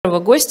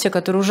Гостя,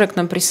 который уже к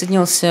нам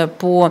присоединился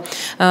по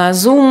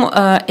Zoom.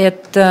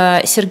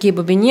 Это Сергей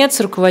Бабинец,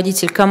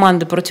 руководитель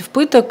команды против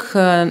пыток.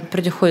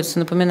 Приходится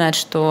напоминать,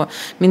 что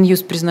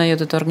Минюст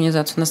признает эту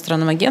организацию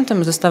иностранным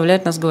агентом и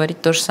заставляет нас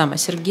говорить то же самое.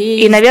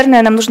 Сергей... И,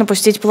 наверное, нам нужно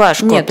пустить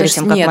плашку перед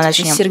тем, как мы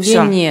начнем.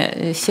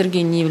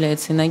 Сергей не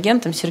является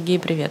иноагентом. Сергей,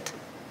 привет.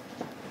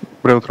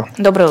 Доброе утро.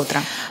 Доброе утро.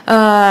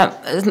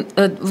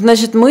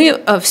 Значит, мы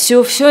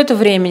все это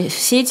время,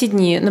 все эти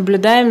дни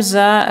наблюдаем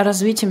за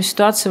развитием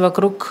ситуации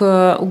вокруг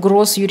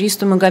угроз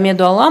юристу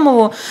Магомеду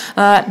Аламову.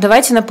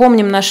 Давайте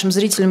напомним нашим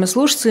зрителям и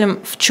слушателям,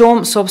 в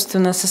чем,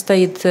 собственно,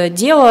 состоит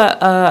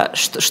дело,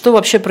 что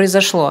вообще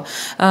произошло,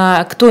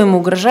 кто ему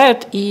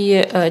угрожает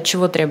и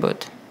чего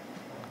требует.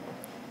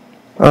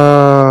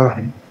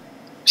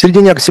 В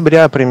середине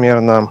октября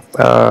примерно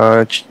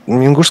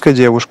ингушская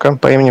девушка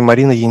по имени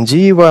Марина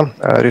Яндиева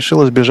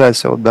решила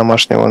сбежать от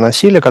домашнего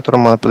насилия,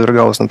 которому она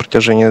подвергалась на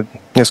протяжении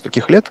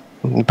нескольких лет,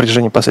 на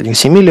протяжении последних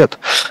 7 лет.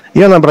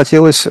 И она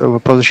обратилась в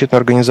правозащитную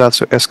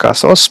организацию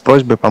СКСОС с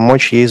просьбой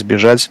помочь ей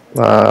сбежать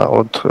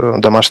от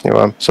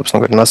домашнего,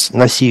 собственно говоря,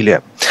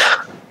 насилия.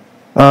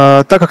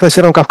 Так как на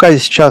Северном Кавказе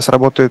сейчас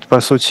работает, по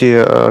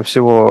сути,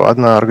 всего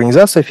одна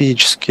организация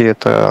физически,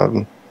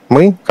 это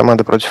мы,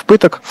 команда против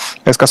пыток,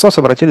 СКСОС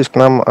обратились к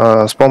нам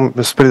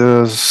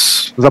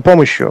за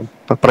помощью,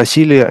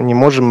 попросили, не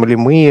можем ли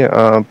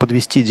мы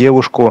подвести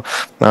девушку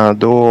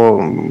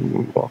до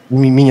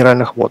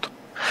Минеральных Вод.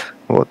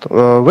 Вот.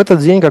 В этот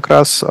день как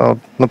раз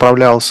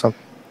направлялся,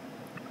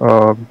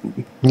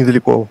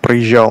 недалеко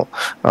проезжал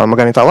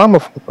Магомед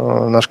Аламов,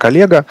 наш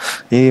коллега,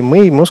 и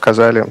мы ему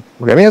сказали: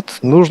 Магомед,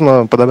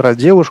 нужно подобрать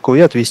девушку и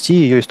отвезти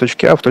ее из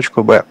точки А в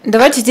точку Б.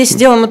 Давайте здесь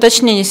сделаем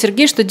уточнение,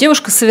 Сергей, что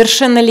девушка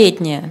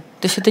совершеннолетняя.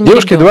 То есть это не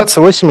девушке ребенок.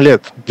 28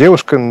 лет,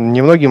 девушка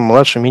немногим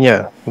младше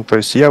меня. То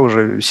есть я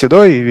уже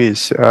седой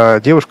весь, а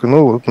девушка,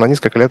 на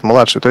несколько лет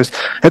младше. То есть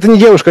это не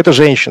девушка, это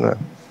женщина,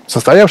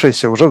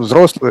 состоявшийся уже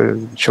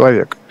взрослый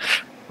человек.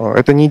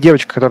 Это не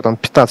девочка, которая там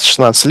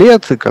 15-16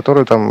 лет,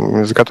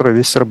 и за которой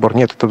весь сыр-бор.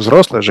 Нет, это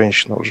взрослая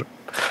женщина уже,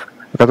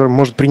 которая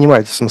может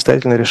принимать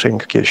самостоятельное решение,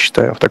 как я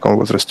считаю, в таком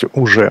возрасте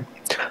уже.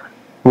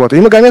 Вот.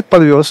 И Магомед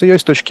подвез ее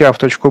из точки А в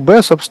точку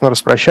Б, собственно,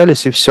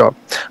 распрощались, и все.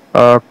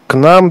 К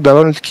нам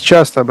довольно-таки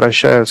часто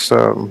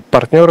обращаются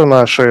партнеры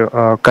наши,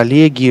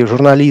 коллеги,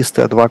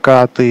 журналисты,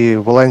 адвокаты,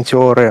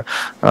 волонтеры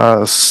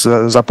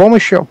за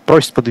помощью,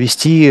 просят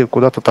подвести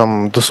куда-то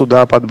там до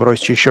суда,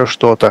 подбросить еще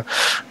что-то.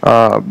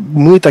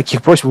 Мы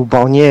таких просьб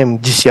выполняем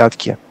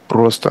десятки.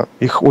 Просто.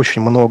 Их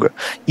очень много.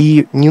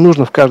 И не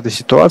нужно в каждой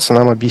ситуации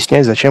нам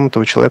объяснять, зачем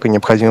этого человека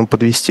необходимо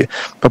подвести.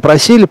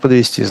 Попросили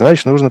подвести,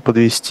 значит, нужно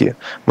подвести.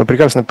 Мы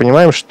прекрасно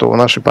понимаем, что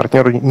наши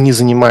партнеры не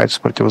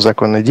занимаются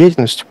противозаконной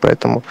деятельностью,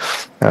 поэтому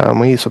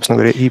мы, собственно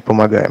говоря, и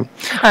помогаем.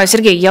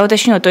 Сергей, я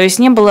уточню, то есть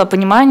не было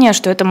понимания,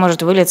 что это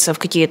может вылиться в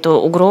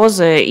какие-то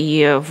угрозы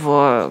и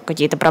в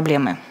какие-то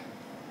проблемы?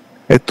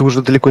 Это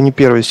уже далеко не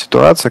первая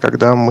ситуация,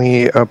 когда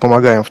мы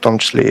помогаем, в том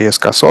числе и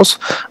СКСОС,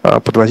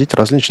 подвозить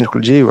различных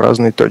людей в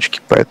разные точки.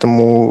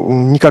 Поэтому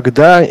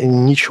никогда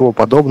ничего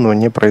подобного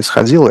не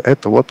происходило.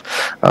 Это вот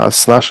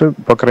с нашей,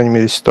 по крайней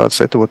мере,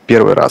 ситуации, это вот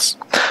первый раз.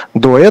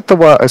 До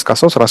этого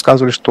СКСОС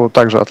рассказывали, что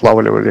также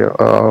отлавливали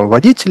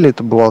водителей.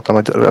 Это бывало там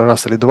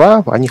раз или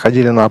два. Они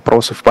ходили на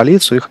опросы в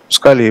полицию, их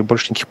отпускали, и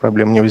больше никаких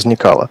проблем не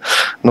возникало.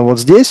 Но вот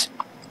здесь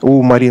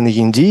у Марины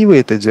Яндиевой,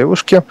 этой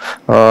девушки,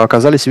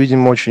 оказались,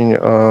 видимо, очень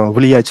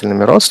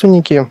влиятельными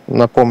родственники.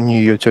 Напомню,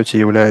 ее тетя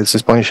является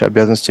исполняющей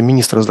обязанности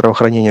министра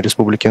здравоохранения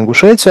Республики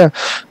Ингушетия,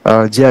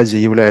 дядя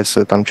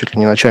является там чуть ли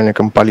не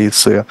начальником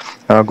полиции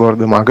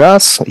города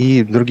Магаз,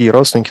 и другие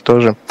родственники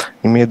тоже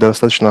имеют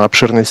достаточно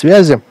обширные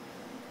связи.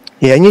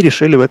 И они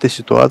решили в этой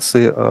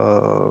ситуации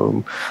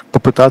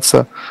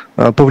попытаться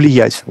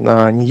повлиять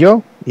на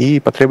нее и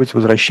потребовать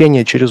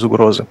возвращения через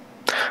угрозы.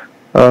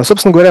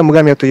 Собственно говоря,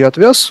 Магомед ее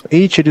отвез,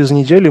 и через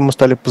неделю ему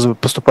стали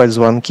поступать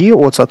звонки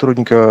от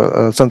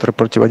сотрудника Центра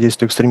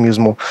противодействия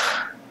экстремизму.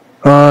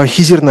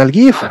 Хизир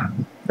Нальгиев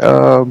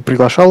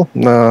приглашал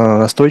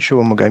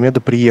настойчиво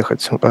Магомеда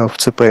приехать в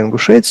ЦП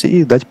Ингушетии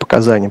и дать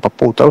показания по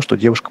поводу того, что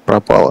девушка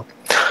пропала.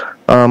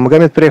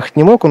 Магомед приехать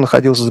не мог, он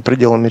находился за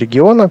пределами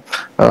региона,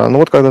 но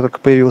вот когда только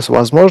появилась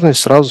возможность,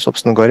 сразу,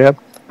 собственно говоря,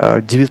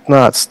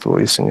 19,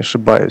 если не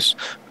ошибаюсь,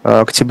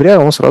 октября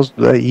он сразу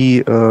туда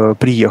и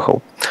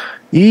приехал.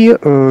 И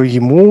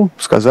ему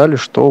сказали,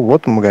 что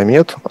вот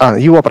Магомед...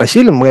 его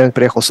опросили, Магомед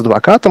приехал с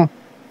адвокатом,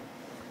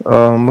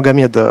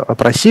 Магомеда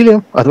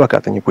опросили,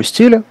 адвоката не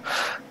пустили,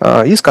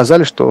 и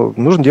сказали, что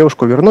нужно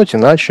девушку вернуть,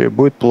 иначе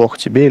будет плохо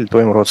тебе или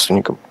твоим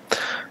родственникам.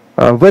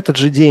 В этот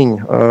же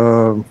день,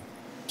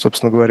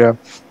 собственно говоря,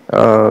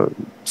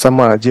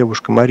 сама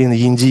девушка Марина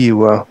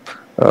Яндиева,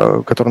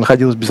 которая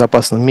находилась в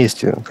безопасном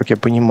месте, как я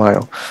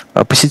понимаю,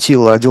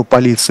 посетила отдел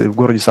полиции в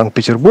городе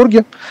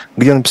Санкт-Петербурге,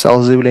 где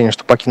написала заявление,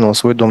 что покинула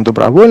свой дом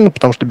добровольно,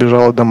 потому что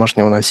бежала от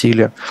домашнего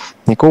насилия.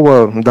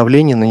 Никакого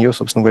давления на нее,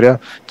 собственно говоря,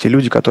 те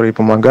люди, которые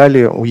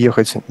помогали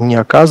уехать, не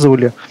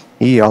оказывали,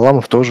 и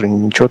Аламов тоже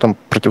ничего там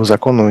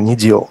противозаконного не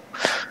делал.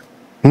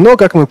 Но,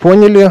 как мы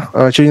поняли,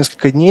 через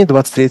несколько дней,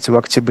 23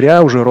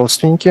 октября, уже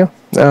родственники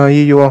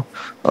ее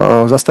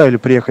заставили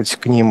приехать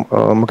к ним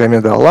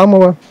Магомеда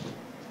Аламова.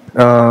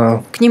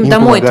 К ним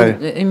домой,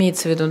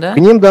 имеется в виду, да? К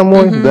ним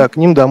домой, да, к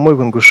ним домой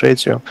в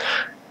Ингушетию.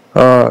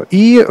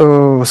 И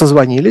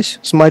созвонились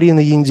с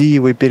Мариной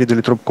Яндиевой,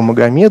 передали трубку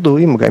Магомеду,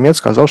 и Магомед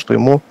сказал, что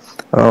ему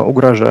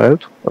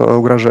угрожают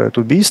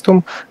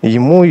убийством,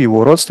 ему и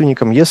его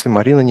родственникам, если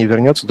Марина не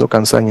вернется до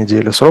конца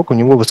недели. Срок у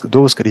него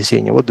до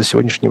воскресенья, вот до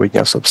сегодняшнего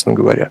дня, собственно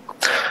говоря.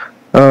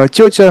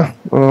 Тетя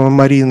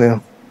Марины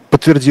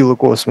подтвердила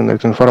косвенно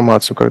эту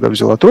информацию, когда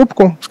взяла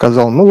трубку,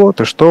 сказала: ну вот,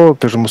 и что,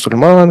 ты же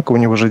мусульманка, у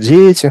него же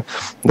дети,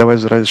 давай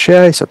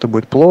возвращайся, а то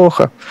будет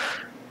плохо.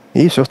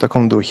 И все в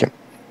таком духе.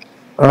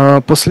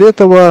 После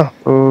этого,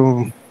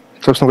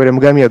 собственно говоря,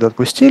 Магомеда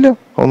отпустили,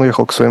 он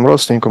уехал к своим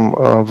родственникам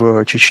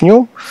в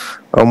Чечню.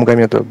 У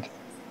Магомеда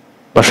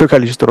большое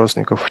количество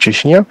родственников в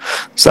Чечне,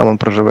 сам он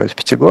проживает в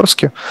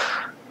Пятигорске.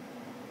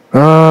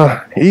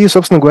 И,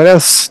 собственно говоря,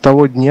 с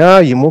того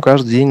дня ему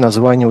каждый день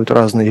названивают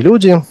разные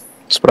люди,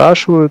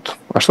 спрашивают: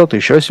 а что ты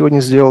еще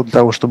сегодня сделал для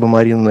того, чтобы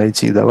Марину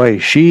найти? Давай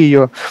ищи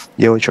ее,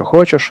 делай, что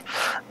хочешь.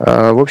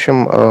 В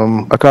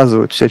общем,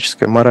 оказывают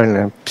всяческое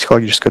моральное,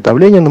 психологическое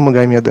давление на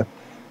Магомеда.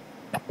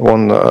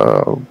 Он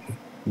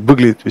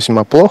выглядит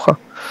весьма плохо,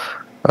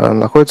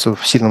 находится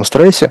в сильном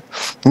стрессе,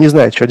 не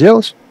знает, что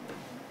делать.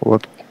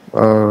 Вот.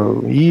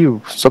 И,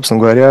 собственно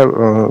говоря,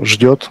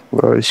 ждет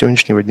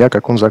сегодняшнего дня,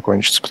 как он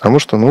закончится. Потому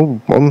что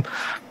он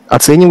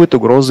оценивает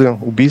угрозы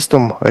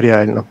убийством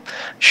реально.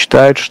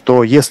 Считает,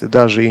 что если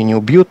даже и не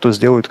убьют, то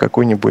сделают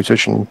какую-нибудь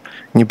очень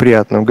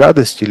неприятную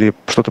гадость, или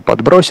что-то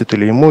подбросит,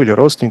 или ему, или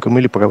родственникам,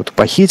 или кого-то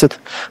похитят,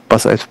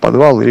 посадят в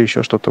подвал, или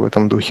еще что-то в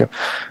этом духе.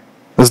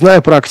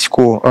 Зная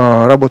практику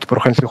работы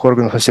правоохранительных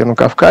органов на Северном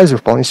Кавказе,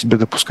 вполне себе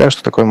допускаю,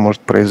 что такое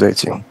может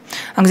произойти.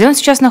 А где он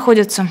сейчас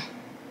находится?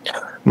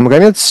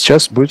 Магомед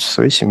сейчас будет со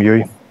своей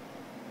семьей.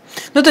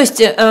 Ну, то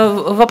есть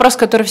вопрос,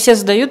 который все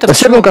задают... На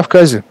Северном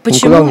Кавказе.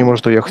 Никуда он не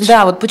может уехать.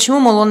 Да, вот почему,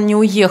 мол, он не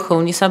уехал,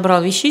 не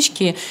собрал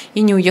вещички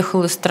и не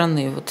уехал из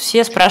страны? Вот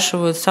все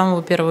спрашивают с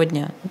самого первого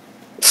дня.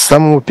 С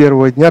самого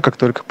первого дня, как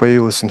только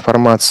появилась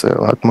информация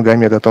от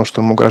Магомеда о том,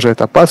 что ему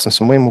угрожает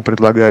опасность, мы ему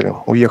предлагали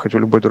уехать в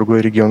любой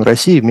другой регион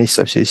России вместе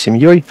со всей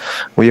семьей,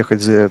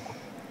 уехать за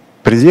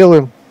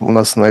пределы. У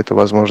нас на это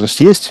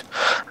возможность есть.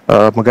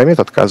 Магомед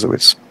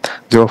отказывается.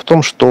 Дело в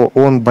том, что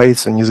он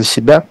боится не за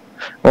себя,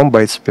 он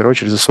боится в первую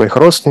очередь за своих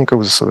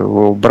родственников, за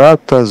своего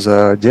брата,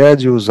 за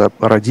дядю, за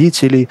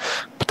родителей,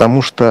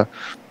 потому что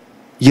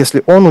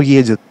если он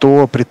уедет,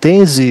 то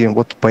претензии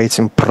вот по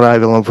этим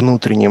правилам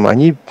внутренним,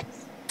 они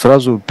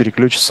сразу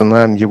переключатся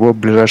на его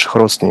ближайших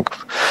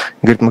родственников.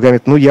 Говорит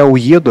Магомед: ну я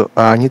уеду,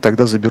 а они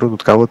тогда заберут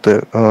вот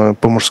кого-то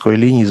по мужской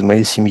линии из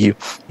моей семьи.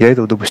 Я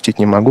этого допустить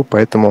не могу,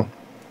 поэтому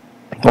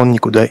он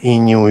никуда и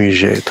не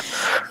уезжает.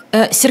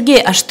 Сергей,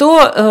 а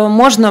что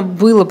можно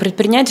было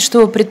предпринять,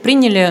 что вы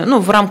предприняли,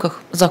 в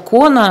рамках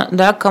закона,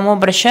 да, к кому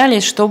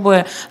обращались,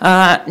 чтобы,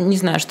 не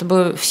знаю,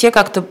 чтобы все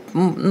как-то,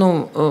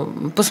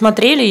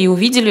 посмотрели и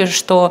увидели,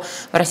 что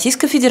в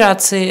Российской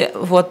Федерации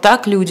вот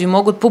так люди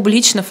могут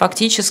публично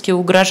фактически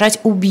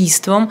угрожать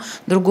убийством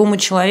другому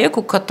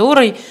человеку,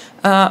 который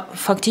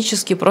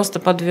фактически просто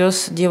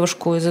подвез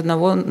девушку из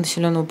одного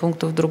населенного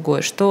пункта в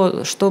другой.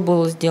 Что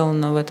было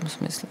сделано в этом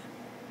смысле?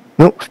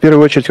 В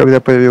первую очередь, когда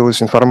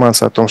появилась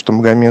информация о том, что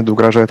Магомеду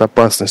угрожает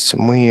опасность,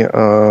 мы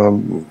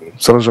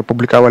сразу же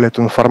опубликовали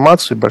эту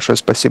информацию. Большое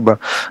спасибо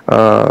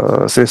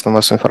средствам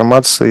массовой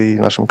информации и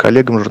нашим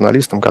коллегам,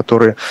 журналистам,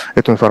 которые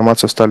эту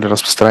информацию стали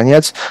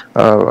распространять.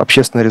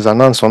 Общественный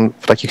резонанс, он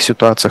в таких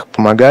ситуациях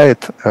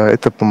помогает.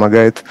 Это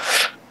помогает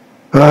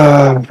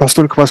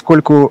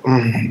поскольку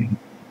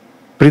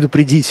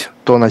предупредить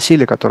то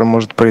насилие, которое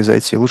может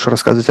произойти. Лучше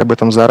рассказать об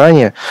этом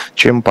заранее,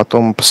 чем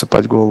потом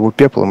посыпать голову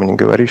пеплом и не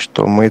говорить,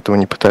 что мы этого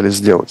не пытались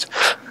сделать.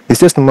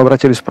 Естественно, мы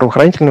обратились в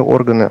правоохранительные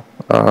органы,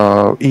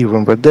 и в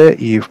МВД,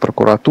 и в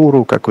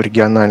прокуратуру, как в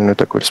региональную,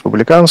 так и в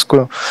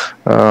республиканскую.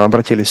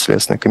 Обратились в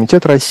Следственный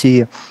комитет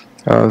России.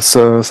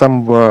 С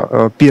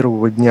самого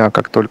первого дня,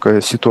 как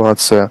только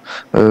ситуация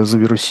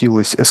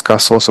завирусилась, СК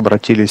СОС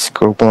обратились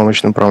к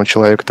уполномоченному правам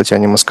человека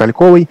Татьяне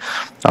Москальковой.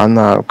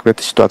 Она к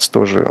этой ситуации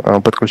тоже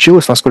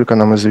подключилась, насколько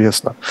нам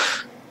известно.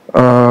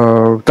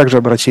 Также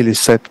обратились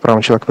в Совет по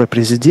правам человека при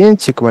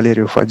президенте, к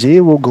Валерию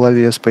Фадееву,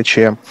 главе СПЧ.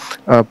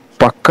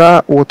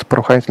 Пока от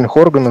правоохранительных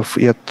органов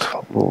и от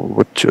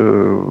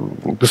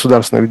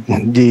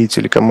государственных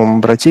деятелей, к кому мы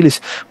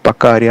обратились,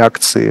 пока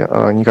реакции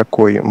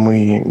никакой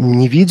мы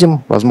не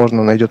видим.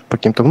 Возможно, она идет по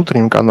каким-то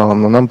внутренним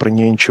каналам, но нам про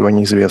нее ничего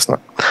не известно.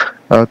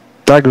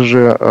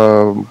 Также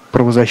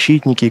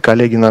правозащитники и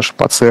коллеги наши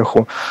по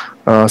цеху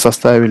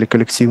составили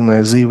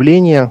коллективное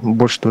заявление.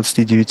 Больше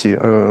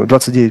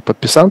 29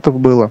 подписантов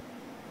было.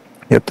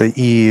 Это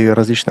и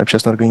различные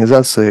общественные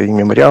организации, и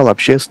мемориал,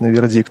 общественный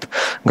вердикт,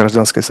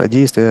 гражданское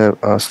содействие,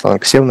 Светлана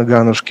Алексеевна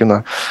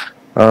Ганушкина,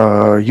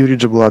 Юрий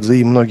Джабладзе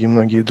и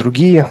многие-многие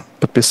другие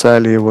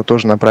подписали его,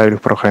 тоже направили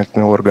в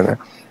правоохранительные органы.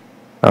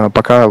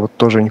 Пока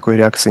тоже никакой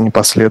реакции не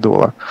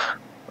последовало.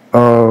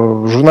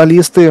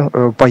 Журналисты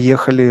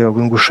поехали в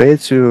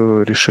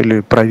Ингушетию, решили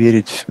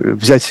проверить,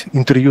 взять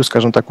интервью,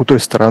 скажем так, у той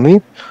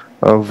стороны,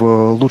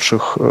 в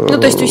лучших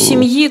то есть у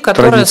семьи,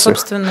 которая, традициях.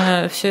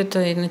 собственно, все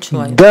это и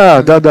начала.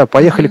 Да,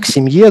 поехали к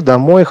семье,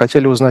 домой,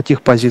 хотели узнать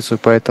их позицию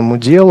по этому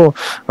делу.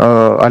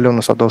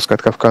 Алена Садовская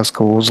от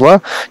Кавказского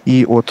узла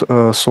и от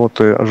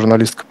СОТы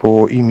журналистка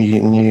по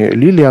имени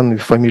Лилиан,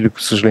 фамилию, к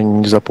сожалению,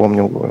 не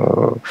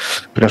запомнил,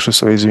 приношу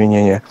свои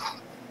извинения.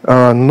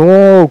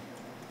 Но,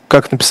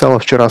 как написала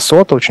вчера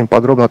СОТа, очень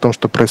подробно о том,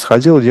 что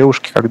происходило,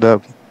 девушки, когда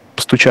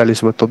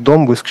стучались в этот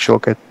дом, выскочила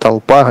какая-то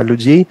толпа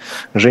людей,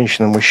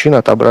 женщины, мужчины,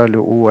 отобрали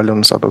у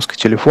Алены Садовской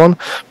телефон,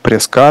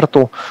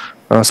 пресс-карту,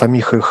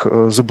 самих их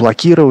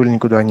заблокировали,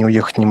 никуда они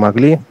уехать не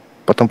могли.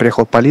 Потом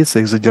приехала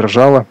полиция, их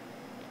задержала,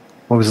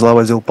 увезла в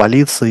отдел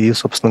полиции и,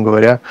 собственно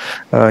говоря,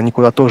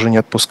 никуда тоже не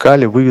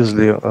отпускали,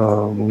 вывезли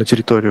на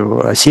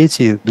территорию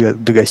Осетии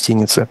до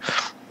гостиницы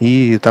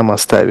и там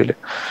оставили.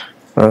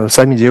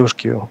 Сами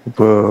девушки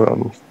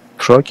в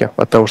шоке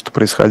от того, что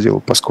происходило,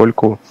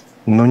 поскольку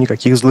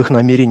никаких злых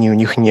намерений у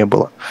них не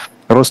было.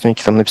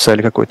 Родственники там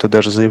написали какое-то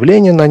даже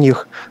заявление на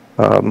них.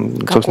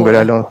 Собственно говоря,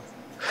 Алена...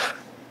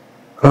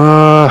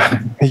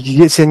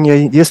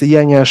 Если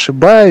я не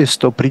ошибаюсь,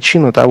 то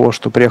причина того,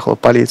 что приехала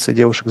полиция,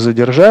 девушек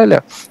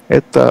задержали,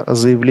 это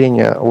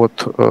заявление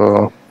от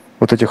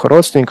вот этих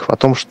родственников о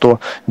том,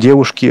 что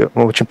девушки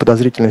очень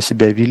подозрительно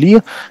себя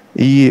вели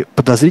и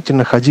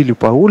подозрительно ходили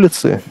по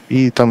улице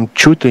и там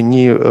чуть ли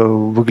не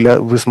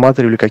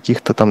высматривали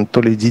каких-то там то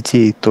ли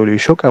детей, то ли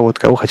еще кого-то,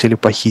 кого хотели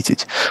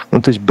похитить.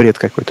 То есть бред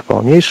какой-то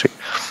полнейший.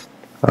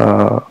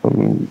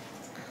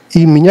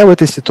 И меня в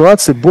этой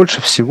ситуации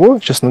больше всего,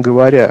 честно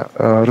говоря,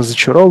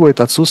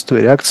 разочаровывает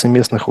отсутствие реакции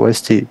местных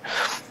властей.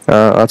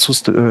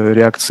 Отсутствие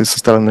реакции со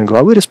стороны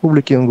главы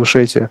Республики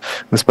Ингушетия,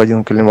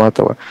 господина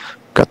Калиматова,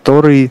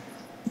 который,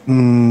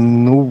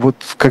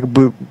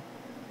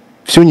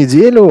 всю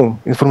неделю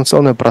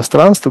информационное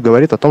пространство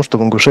говорит о том, что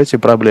в Ингушетии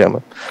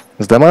проблемы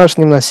с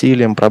домашним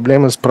насилием,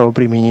 проблемы с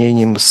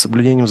правоприменением, с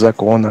соблюдением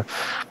закона.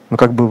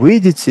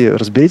 Выйдите,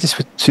 разберитесь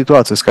в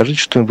ситуации, скажите,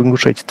 что в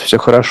Ингушетии-то все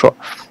хорошо.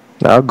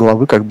 А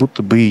главы как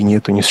будто бы и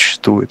нету, не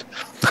существует.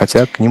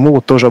 Хотя к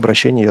нему тоже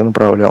обращение я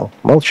направлял.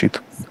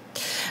 Молчит.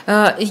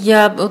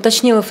 Я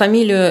уточнила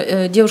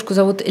фамилию. Девушку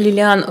зовут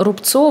Лилиан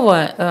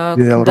Рубцова.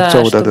 Лилиан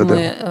Рубцова,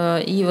 да.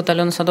 И вот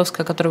Алена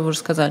Садовская, о которой вы уже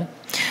сказали.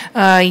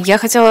 Я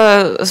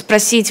хотела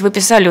спросить, вы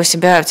писали у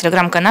себя в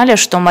телеграм-канале,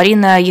 что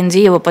Марина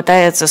Яндиева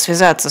пытается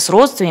связаться с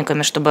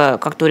родственниками, чтобы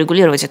как-то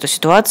урегулировать эту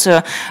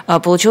ситуацию.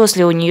 Получилось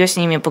ли у нее с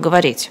ними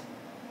поговорить?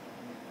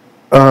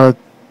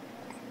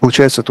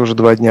 Получается, это уже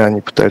 2 дня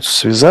они пытаются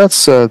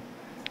связаться.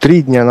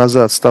 3 дня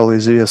назад стало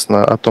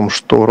известно о том,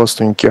 что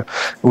родственники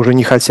уже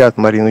не хотят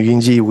Марину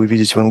Яндиеву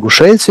видеть в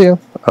Ингушетии.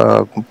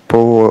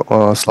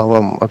 По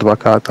словам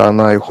адвоката,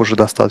 она их уже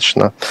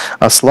достаточно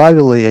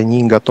ославила, и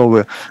они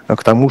готовы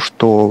к тому,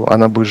 что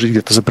она будет жить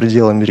где-то за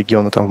пределами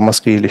региона, там в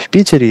Москве или в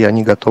Питере, и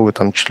они готовы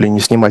там чуть ли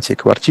не снимать ей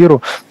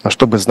квартиру,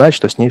 чтобы знать,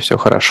 что с ней все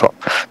хорошо.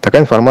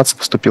 Такая информация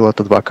поступила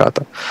от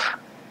адвоката.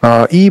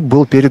 И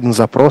был передан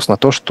запрос на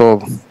то,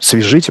 что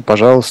свяжите,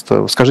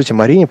 пожалуйста, скажите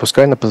Марине,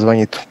 пускай она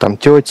позвонит там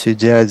тете,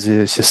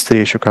 дяде,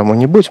 сестре, еще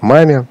кому-нибудь,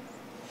 маме,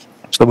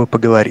 чтобы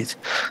поговорить.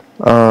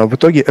 В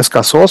итоге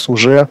СКСОС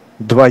уже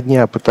 2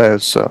 дня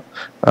пытаются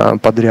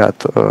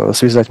подряд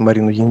связать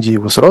Марину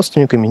Яндиеву с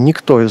родственниками.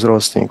 Никто из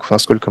родственников,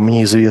 насколько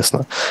мне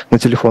известно, на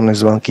телефонные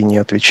звонки не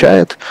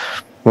отвечает.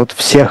 Вот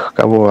всех,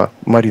 кого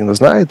Марина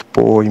знает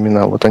по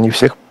именам, они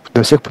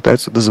до всех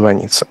пытаются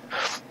дозвониться.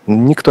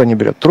 Никто не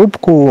берет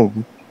трубку.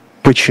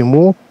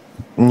 Почему?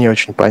 Не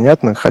очень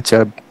понятно,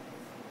 хотя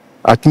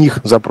от них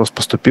запрос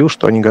поступил,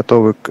 что они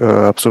готовы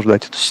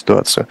обсуждать эту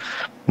ситуацию.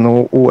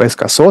 Но у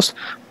СКСОС,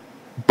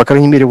 по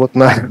крайней мере,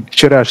 на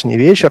вчерашний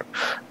вечер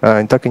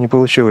так и не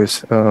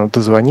получилось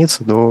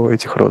дозвониться до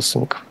этих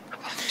родственников.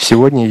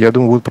 Сегодня, я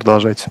думаю, будут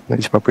продолжать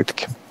эти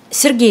попытки.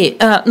 Сергей,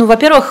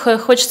 во-первых,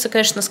 хочется,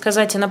 конечно,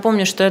 сказать и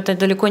напомню, что это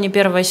далеко не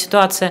первая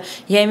ситуация.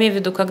 Я имею в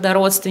виду, когда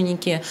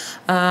родственники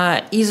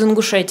из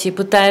Ингушетии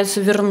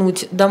пытаются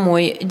вернуть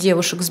домой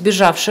девушек,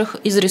 сбежавших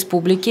из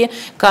республики,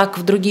 как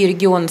в другие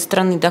регионы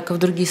страны, так и в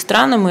другие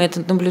страны. Мы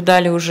это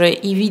наблюдали уже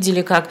и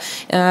видели, как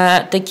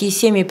такие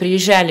семьи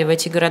приезжали в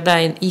эти города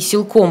и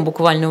силком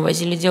буквально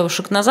увозили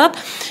девушек назад.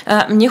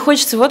 Мне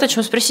хочется вот о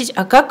чем спросить.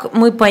 А как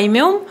мы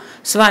поймем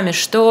с вами,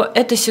 что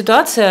эта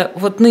ситуация,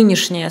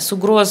 нынешняя, с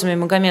угрозами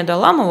Магомеду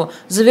Аламову,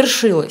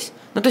 завершилась?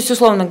 То есть,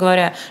 условно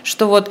говоря,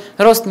 что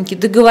родственники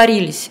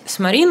договорились с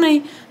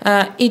Мариной,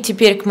 и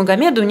теперь к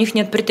Магомеду у них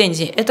нет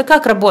претензий. Это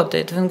как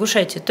работает в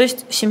Ингушетии? То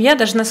есть семья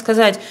должна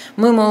сказать,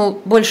 мы,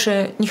 мол,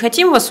 больше не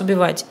хотим вас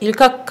убивать? Или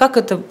как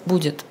это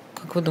будет,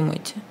 как вы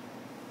думаете?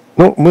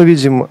 Мы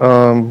видим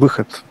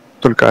выход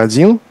только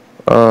один.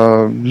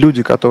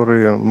 Люди,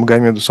 которые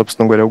Магомеду,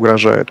 собственно говоря,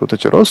 угрожают,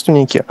 эти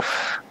родственники,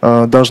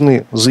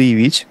 должны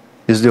заявить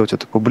и сделать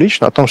это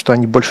публично, о том, что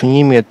они больше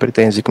не имеют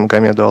претензий к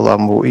Магомеду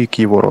Аламову и к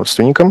его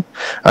родственникам,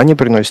 они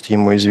приносят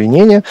ему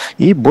извинения,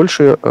 и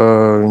больше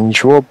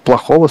ничего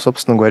плохого,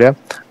 собственно говоря,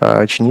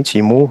 чинить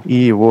ему и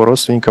его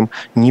родственникам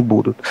не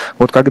будут.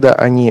 Вот когда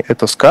они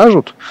это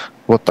скажут,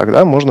 вот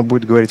тогда можно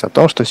будет говорить о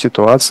том, что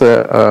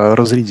ситуация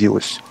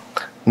разрядилась.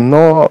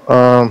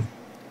 Но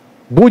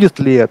будет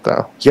ли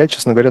это? Я,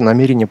 честно говоря,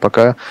 намерения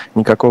пока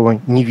никакого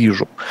не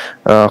вижу.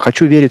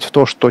 Хочу верить в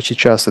то, что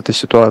сейчас эта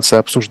ситуация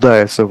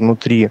обсуждается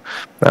внутри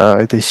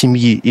этой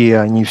семьи, и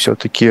они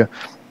все-таки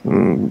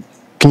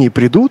к ней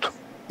придут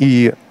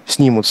и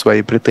снимут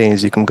свои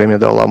претензии к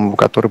Магомеду Аламову,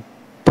 который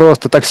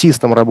просто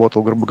таксистом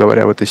работал, грубо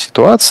говоря, в этой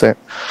ситуации.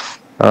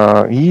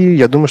 И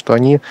я думаю, что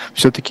они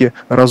все-таки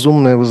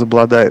разумное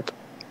возобладают.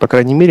 По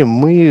крайней мере,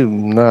 мы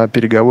на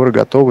переговоры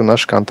готовы,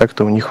 наши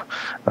контакты у них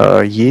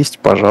есть.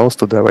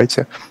 Пожалуйста,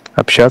 давайте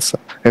общаться,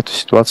 эту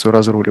ситуацию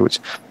разруливать.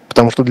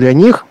 Потому что для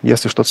них,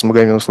 если что-то с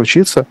Магомедом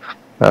случится,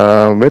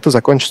 это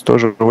закончится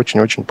тоже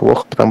очень-очень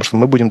плохо, потому что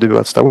мы будем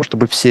добиваться того,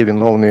 чтобы все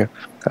виновные,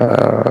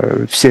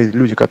 все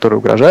люди, которые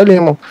угрожали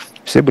ему,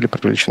 все были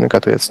привлечены к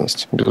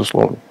ответственности,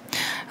 безусловно.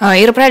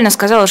 Ира правильно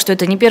сказала, что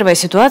это не первая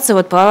ситуация.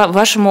 Вот по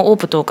вашему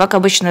опыту, как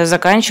обычно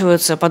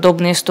заканчиваются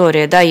подобные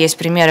истории? Да, есть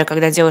примеры,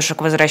 когда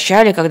девушек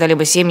возвращали, когда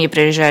либо семьи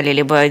приезжали,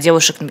 либо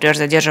девушек, например,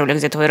 задерживали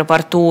где-то в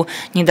аэропорту,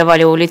 не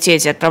давали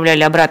улететь и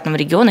отправляли обратно в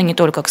регион, и не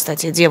только,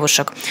 кстати,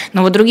 девушек.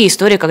 Но вот другие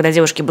истории, когда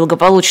девушки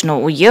благополучно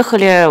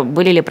уехали,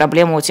 были ли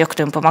проблемы у тех,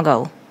 кто им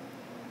помогал?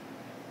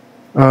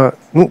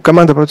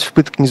 Команда против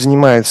пыток не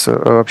занимается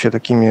вообще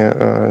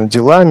такими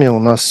делами. У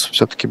нас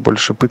все-таки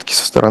больше пытки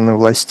со стороны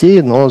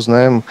властей, но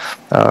знаем,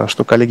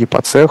 что коллеги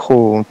по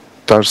цеху,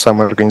 та же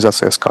самая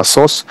организация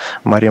СКСОС,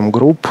 Марем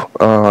Групп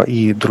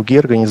и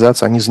другие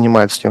организации, они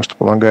занимаются тем, что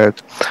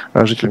помогают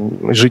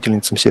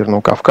жительницам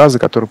Северного Кавказа,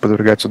 которые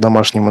подвергаются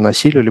домашнему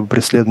насилию либо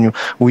преследованию,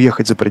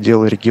 уехать за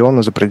пределы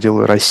региона, за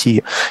пределы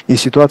России. И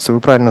ситуация, вы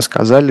правильно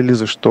сказали,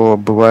 Лиза, что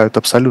бывают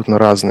абсолютно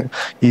разные.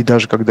 И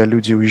даже когда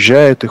люди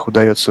уезжают, их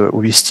удается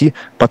увезти,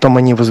 потом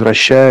они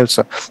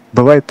возвращаются.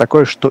 Бывает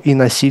такое, что и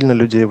насильно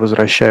людей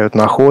возвращают,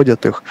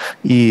 находят их.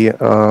 И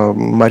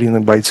Марина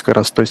боится как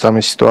раз той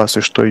самой ситуации,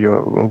 что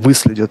ее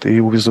выследят и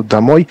увезут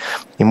домой,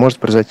 и может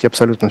произойти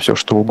абсолютно все,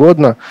 что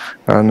угодно.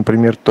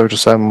 Например, в той же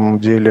самом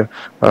деле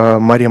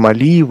Марем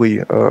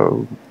Алиевой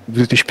в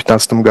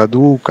 2015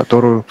 году,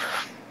 которую,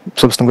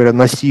 собственно говоря,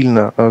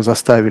 насильно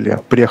заставили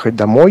приехать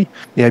домой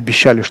и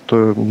обещали,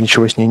 что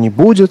ничего с ней не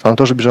будет. Она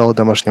тоже бежала от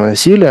домашнего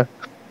насилия,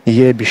 и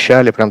ей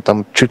обещали, прям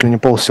там чуть ли не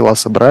полсела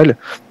собрали.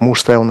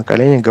 Муж стоял на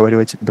коленях, говорил: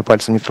 я тебя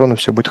пальцем не трону,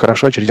 все будет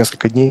хорошо. Через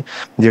несколько дней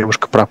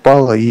девушка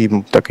пропала,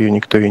 и так ее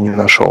никто и не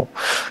нашел.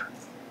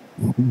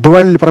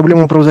 Бывали ли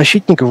проблемы у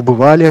правозащитников?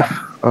 Бывали,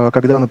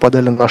 когда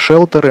нападали на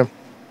шелтеры,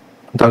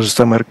 та же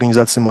самая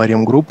организация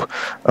Марем Групп,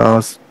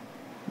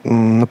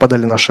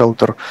 нападали на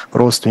шелтер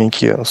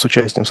родственники с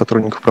участием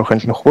сотрудников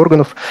правоохранительных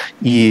органов,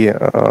 и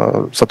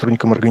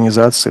сотрудникам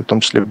организации, в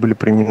том числе, были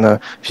применена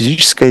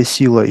физическая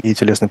сила, и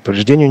телесные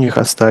повреждения у них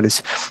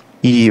остались.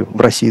 И в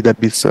России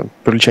добиться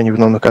привлечения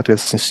виновных к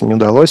ответственности не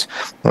удалось,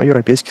 но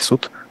Европейский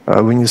суд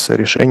вынес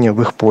решение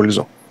в их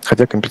пользу.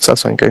 Хотя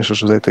компенсацию они, конечно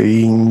же, за это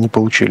и не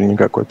получили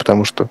никакой,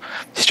 потому что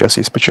сейчас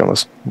ЕСПЧ у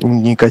нас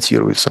не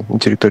котируется на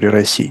территории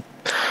России.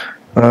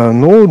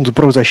 Ну, за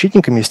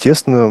правозащитниками,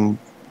 естественно,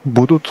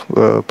 будут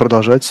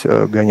продолжать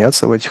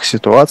гоняться в этих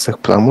ситуациях,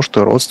 потому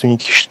что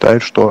родственники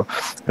считают, что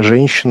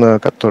женщина,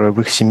 которая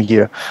в их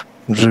семье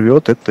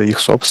живет, это их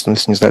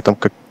собственность, не знаю, там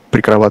как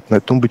прикроватная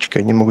тумбочка,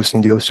 они могут с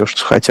ней делать все,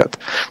 что хотят.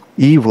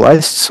 И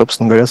власть,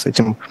 собственно говоря, с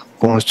этим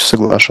полностью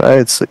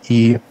соглашается.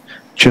 И,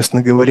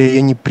 честно говоря,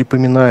 я не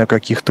припоминаю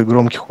каких-то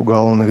громких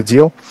уголовных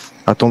дел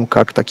о том,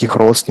 как таких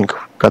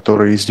родственников,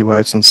 которые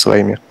издеваются над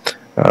своими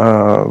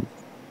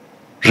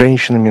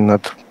женщинами,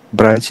 над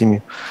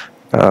братьями,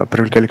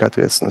 привлекали к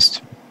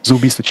ответственности. За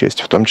убийство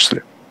чести в том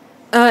числе.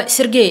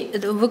 Сергей,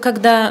 мы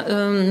когда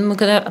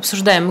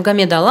обсуждаем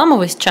Магомеда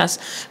Аламова сейчас,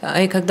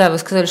 и когда вы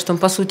сказали, что он,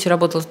 по сути,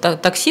 работал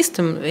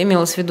таксистом,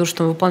 имелось в виду,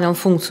 что он выполнял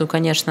функцию,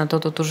 конечно, а то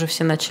тут уже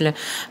все начали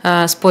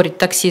спорить,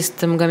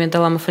 таксист Магомед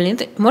Аламов или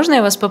нет. Можно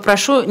я вас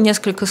попрошу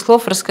несколько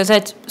слов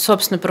рассказать,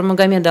 собственно, про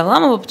Магомеда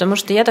Аламова, потому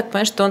что я так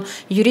понимаю, что он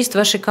юрист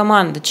вашей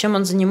команды. Чем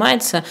он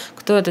занимается,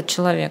 кто этот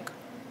человек?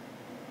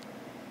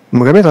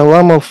 Магомед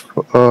Аламов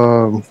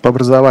по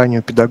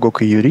образованию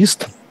педагог и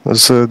юрист.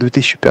 С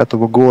 2005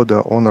 года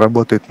он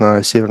работает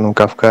на Северном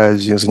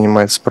Кавказе,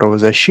 занимается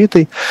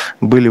правозащитой.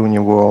 Были у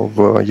него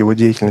в его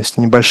деятельности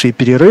небольшие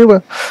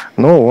перерывы,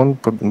 но он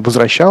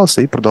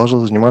возвращался и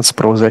продолжил заниматься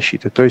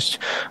правозащитой. То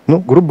есть,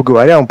 грубо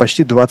говоря, он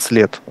почти 20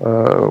 лет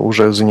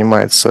уже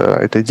занимается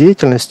этой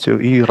деятельностью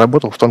и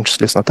работал в том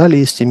числе с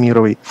Натальей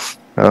Истемировой,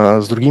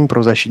 с другими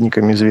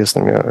правозащитниками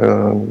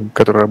известными,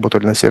 которые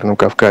работали на Северном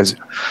Кавказе.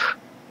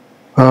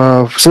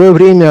 В свое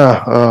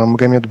время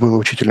Магомед был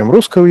учителем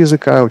русского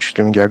языка,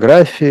 учителем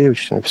географии,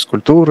 учителем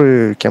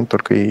физкультуры, кем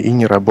только и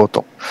не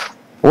работал.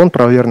 Он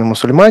правоверный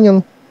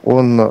мусульманин,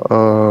 он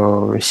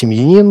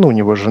семьянин, у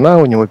него жена,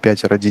 у него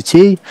 5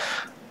 детей.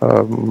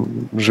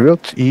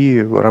 живет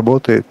и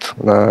работает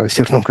на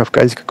Северном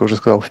Кавказе, как я уже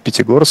сказал, в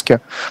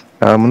Пятигорске.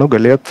 Много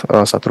лет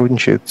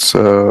сотрудничает с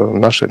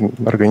нашей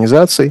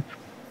организацией.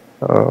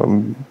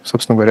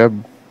 Собственно говоря,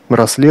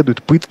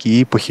 расследует пытки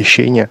и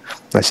похищения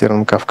на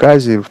Северном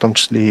Кавказе, в том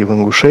числе и в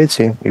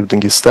Ингушетии, и в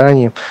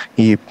Дагестане,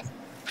 и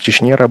в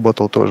Чечне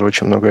работал тоже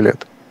очень много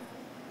лет.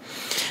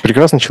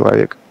 Прекрасный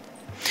человек.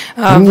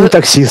 Не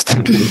таксист.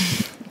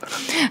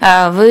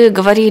 Вы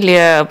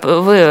говорили,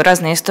 вы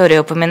разные истории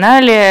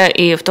упоминали,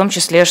 и в том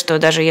числе, что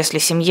даже если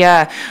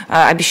семья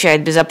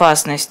обещает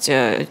безопасность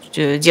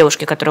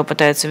девушке, которую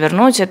пытается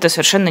вернуть, это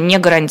совершенно не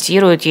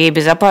гарантирует ей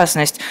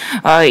безопасность.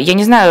 Я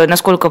не знаю,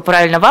 насколько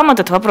правильно вам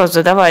этот вопрос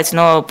задавать,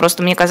 но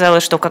просто мне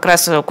казалось, что как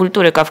раз в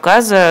культуре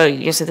Кавказа,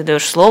 если ты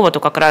даешь слово, то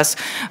как раз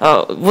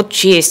вот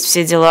честь,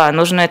 все дела,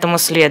 нужно этому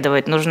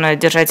следовать, нужно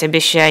держать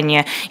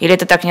обещания, или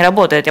это так не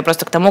работает? Я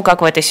просто к тому,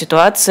 как в этой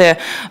ситуации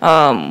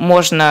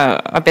можно,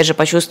 опять же,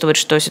 почувствовать,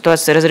 что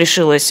ситуация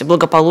разрешилась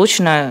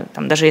благополучно,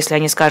 там, даже если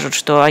они скажут,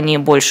 что они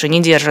больше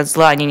не держат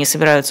зла, они не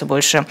собираются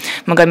больше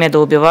Магомеда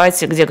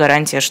убивать, где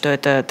гарантия, что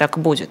это так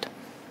будет?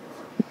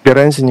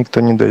 Гарантии никто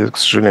не дает, к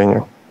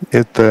сожалению.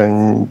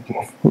 Это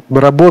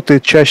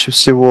работает чаще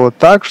всего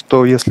так,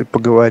 что если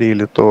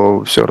поговорили,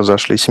 то все,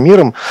 разошлись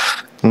миром,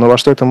 но во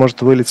что это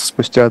может вылиться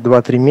спустя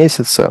 2-3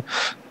 месяца,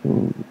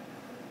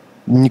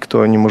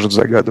 никто не может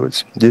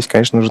загадывать. Здесь,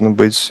 конечно, нужно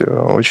быть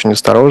очень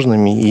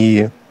осторожными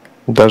и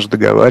даже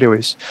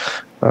договариваясь,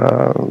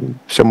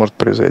 все может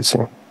произойти,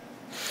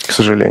 к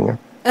сожалению.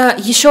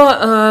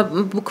 Еще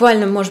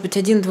буквально, может быть,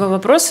 1-2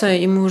 вопроса,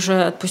 и мы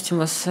уже отпустим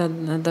вас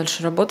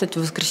дальше работать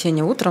в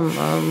воскресенье утром.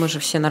 Мы же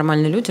все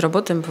нормальные люди,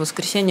 работаем по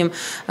воскресеньям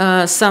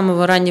с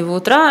самого раннего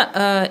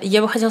утра.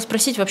 Я бы хотела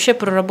спросить вообще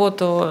про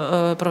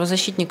работу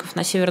правозащитников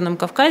на Северном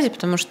Кавказе,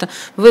 потому что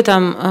вы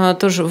там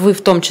тоже, вы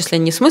в том числе,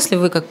 не в смысле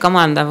вы как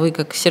команда, а вы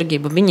как Сергей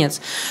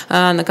Бабинец,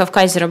 на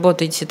Кавказе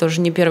работаете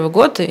тоже не первый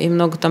год и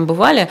много там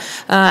бывали.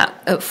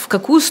 В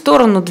какую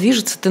сторону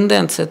движется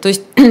тенденция? То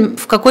есть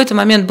в какой-то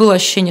момент было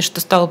ощущение, что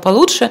стало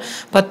получше,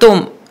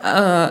 потом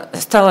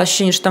стало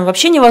ощущение, что там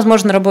вообще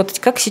невозможно работать.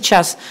 Как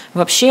сейчас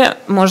вообще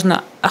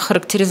можно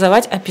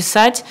охарактеризовать,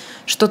 описать,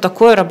 что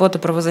такое работа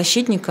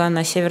правозащитника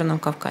на Северном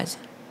Кавказе?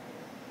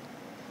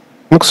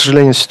 Ну, к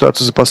сожалению,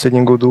 ситуация за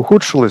последние годы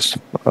ухудшилась.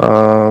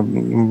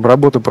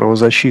 Работа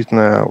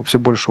правозащитная все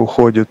больше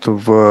уходит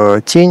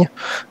в тень.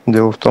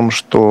 Дело в том,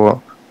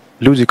 что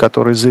люди,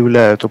 которые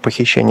заявляют о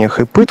похищениях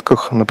и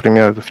пытках,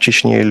 например, в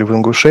Чечне или в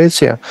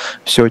Ингушетии,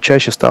 все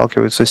чаще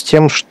сталкиваются с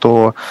тем,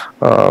 что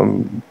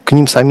к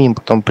ним самим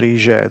потом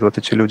приезжают вот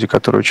эти люди,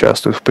 которые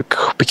участвуют в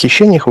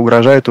похищениях,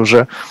 угрожают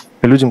уже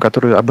людям,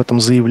 которые об этом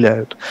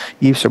заявляют.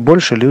 И все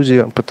больше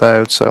люди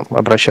пытаются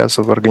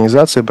обращаться в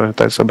организации,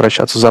 пытаются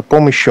обращаться за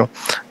помощью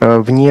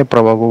вне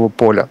правового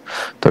поля.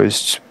 То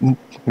есть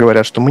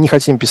говорят, что мы не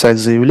хотим писать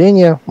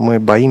заявление, мы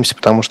боимся,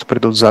 потому что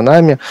придут за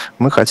нами,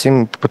 мы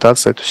хотим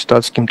попытаться эту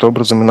ситуацию каким-то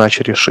образом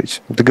иначе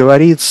решить.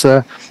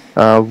 Договориться,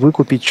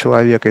 выкупить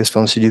человека, если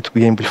он сидит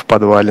где-нибудь в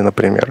подвале,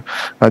 например,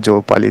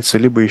 отдела полиции,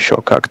 либо еще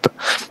как-то.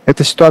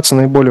 Эта ситуация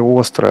наиболее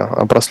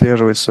остро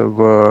прослеживается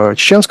в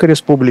Чеченской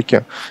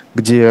республике,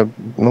 где,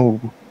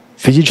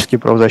 физически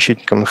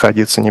правозащитникам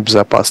находиться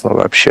небезопасно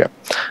вообще.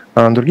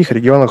 А в других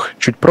регионах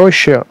чуть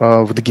проще.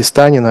 В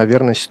Дагестане,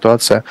 наверное,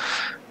 ситуация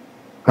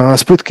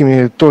с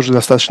пытками тоже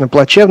достаточно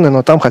плачевная,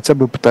 но там хотя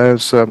бы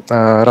пытаются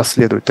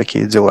расследовать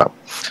такие дела.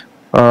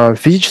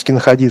 Физически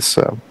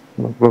находиться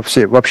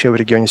вообще в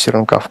регионе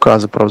Северного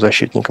Кавказа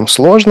правозащитникам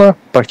сложно,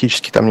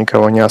 практически там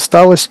никого не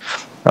осталось.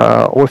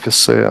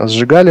 Офисы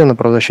сжигали, на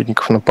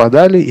правозащитников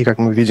нападали, и, как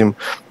мы видим,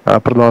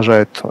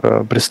 продолжают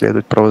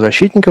преследовать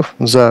правозащитников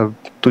за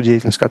ту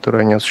деятельность,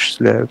 которую они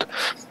осуществляют.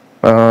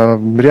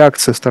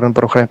 Реакция стороны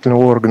правоохранительных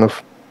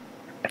органов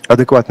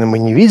адекватной мы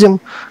не видим.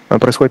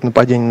 Происходит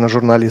нападение на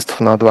журналистов,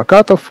 на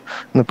адвокатов,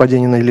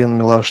 нападение на Елену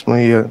Милашину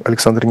и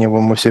Александра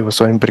Неву, мы все его с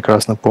вами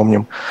прекрасно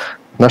помним.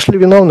 Нашли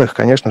виновных?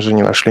 Конечно же,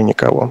 не нашли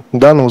никого.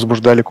 Да,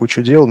 возбуждали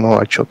кучу дел, но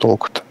а что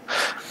толку-то?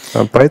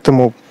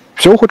 Поэтому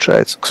все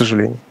ухудшается, к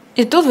сожалению.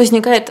 И тут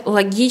возникает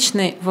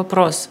логичный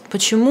вопрос.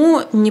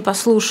 Почему не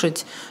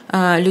послушать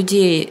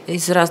людей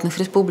из разных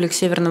республик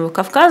Северного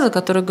Кавказа,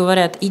 которые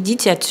говорят: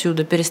 идите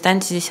отсюда,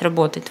 перестаньте здесь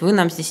работать, вы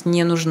нам здесь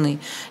не нужны.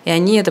 И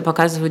они это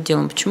показывают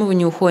делом. Почему вы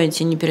не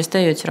уходите и не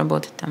перестаете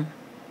работать там?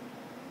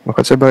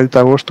 Хотя бы для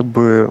того,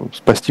 чтобы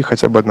спасти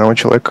хотя бы одного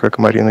человека, как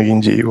Марину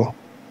Яндиеву.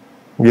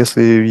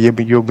 Если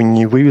ее бы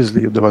не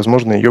вывезли, да,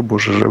 возможно, ее бы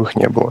уже живых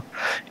не было.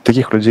 И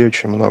таких людей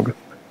очень много.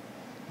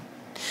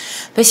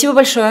 Спасибо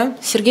большое.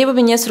 Сергей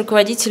Бабинец,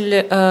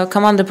 руководитель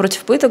команды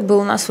 «Против пыток», был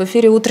у нас в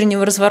эфире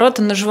 «Утреннего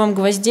разворота» на живом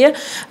гвозде.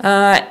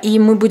 И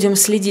мы будем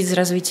следить за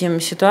развитием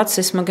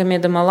ситуации с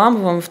Магомедом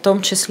Аламовым, в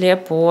том числе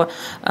по,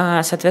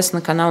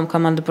 соответственно, каналам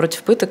команды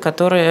 «Против пыток»,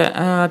 которые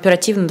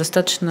оперативно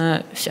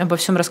достаточно обо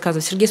всем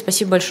рассказывают. Сергей,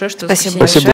 спасибо большое, что спасибо большое.